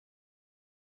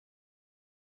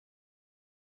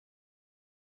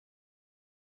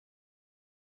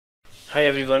Hi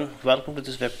everyone, welcome to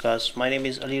this webcast. My name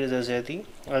is Ali Reza Zaidi.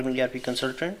 I'm an ERP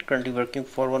consultant currently working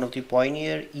for one of the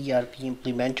pioneer ERP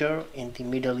implementer in the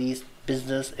Middle East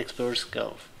Business Experts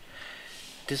Gulf.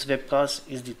 This webcast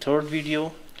is the third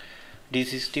video,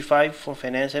 D365 for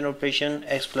Finance and Operation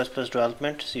X++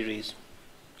 Development series.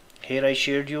 Here I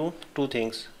shared you two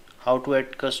things: how to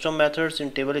add custom methods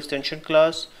in table extension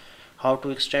class, how to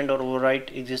extend or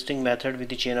overwrite existing method with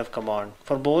the chain of command.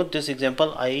 For both this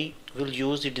example I will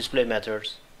use the display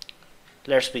methods.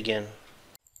 Let's begin.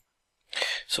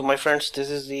 So my friends, this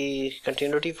is the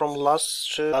continuity from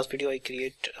last video. I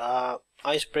create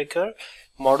icebreaker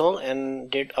model and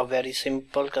did a very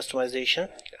simple customization.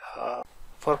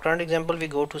 For current example, we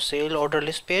go to sale order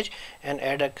list page and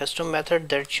add a custom method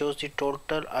that shows the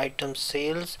total item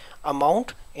sales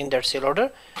amount in that sale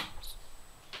order.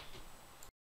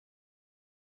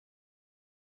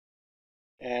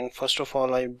 And first of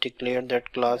all, I declared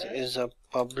that class is a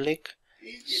public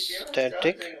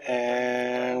static,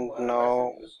 and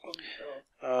now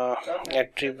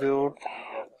attribute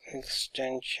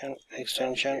extension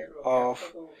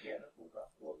of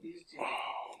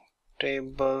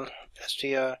table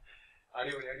str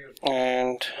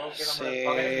and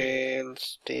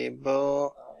sales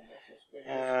table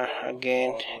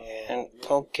again, and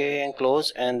okay, and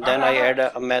close. And then I add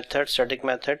a method, static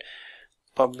method,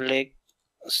 public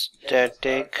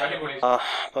static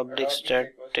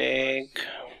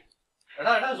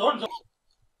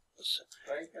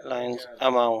lines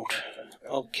amount.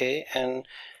 Okay, and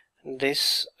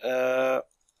this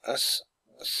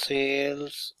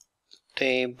sales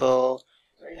table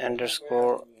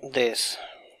underscore this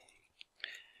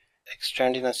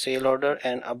extend in a sale order,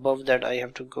 and above that I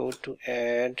have to go to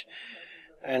add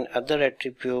an other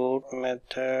attribute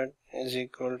method is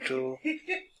equal to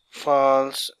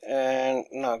false, and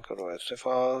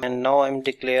false. And now I'm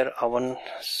declare a one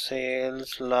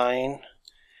sales line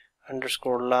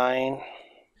underscore line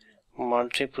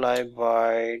multiply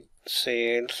by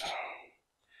sales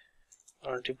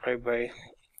multiply by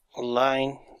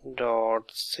line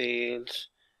dot sales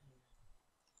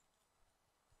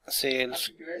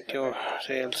qty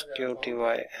and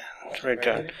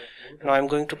return. Now I'm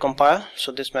going to compile,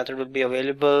 so this method will be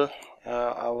available.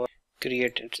 Our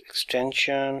create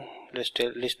extension list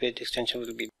page extension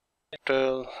will be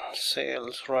total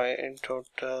sales right, and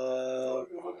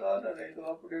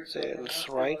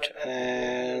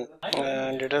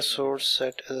data source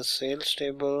set as a sales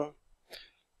table,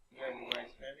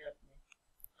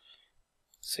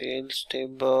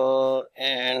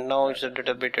 and now it's a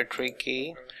little bit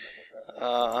tricky.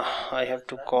 I have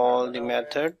to call the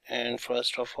method, and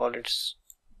first of all it's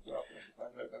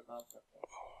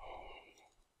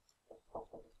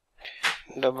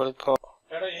double call,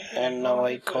 and now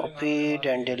I copied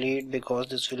and delete because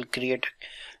this will create,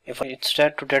 if I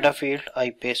set to data field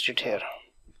I paste it here,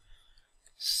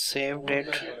 saved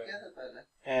it,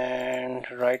 and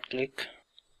right click.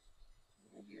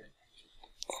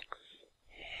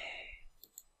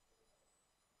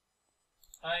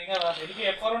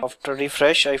 After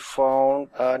refresh I found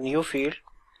a new field,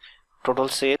 total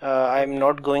sale. I'm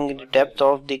not going into depth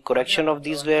of the correction of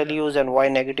these values and why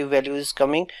negative value is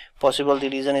coming. Possible the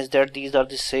reason is that these are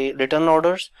the return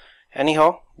orders.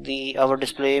 Anyhow, our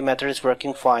display method is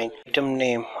working fine. Item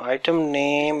name,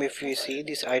 if you see,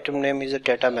 this item name is a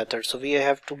data method, so we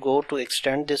have to go to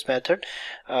extend this method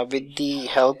with the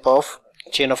help of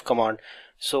chain of command.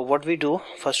 So what we do,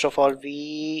 first of all,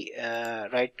 we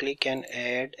right click and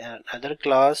add another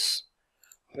class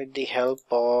with the help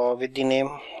of with the name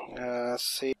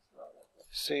say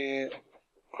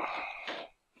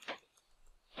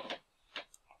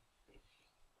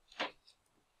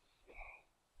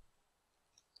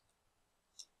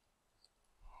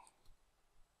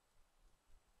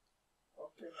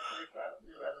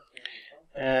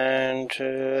and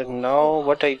now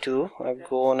what I do, I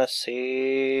go on a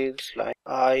sales line,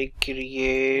 I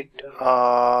create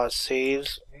a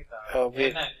sales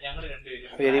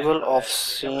variable of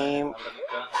same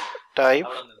type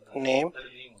name,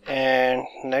 and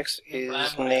next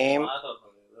is name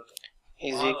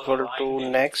is equal to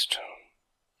next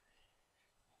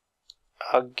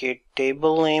get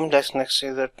table name. That's next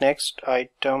is the next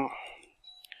item,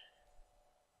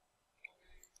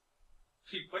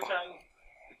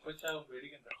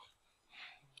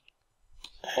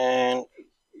 and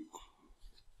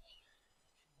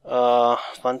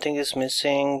one thing is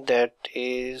missing, that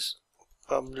is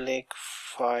public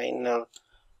final,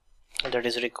 that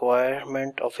is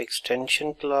requirement of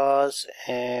extension class,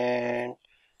 and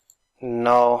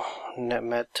now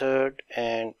method,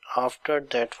 and after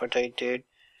that what I did,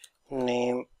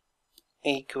 name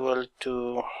equal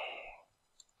to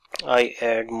I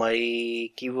add my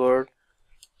keyword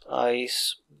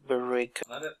icebreaker.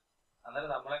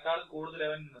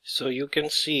 So you can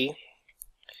see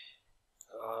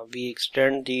we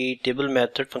extend the table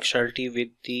method functionality with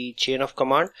the chain of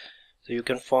command. So you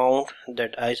can found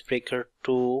that icebreaker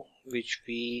 2 which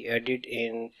we added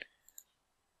in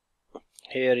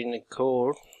here in the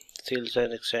code sales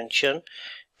and extension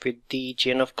with the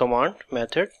chain of command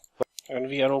method, and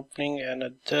we are opening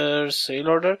another sale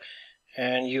order,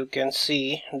 and you can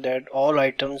see that all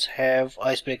items have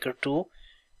icebreaker 2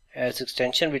 as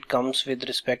extension which comes with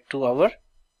respect to our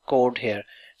code here.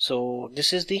 So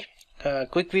this is the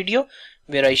quick video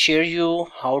where I share you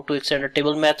how to extend a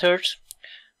table methods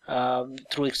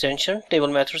through extension, table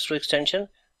methods through extension.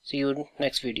 See you in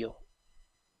next video.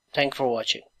 Thank you for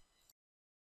watching.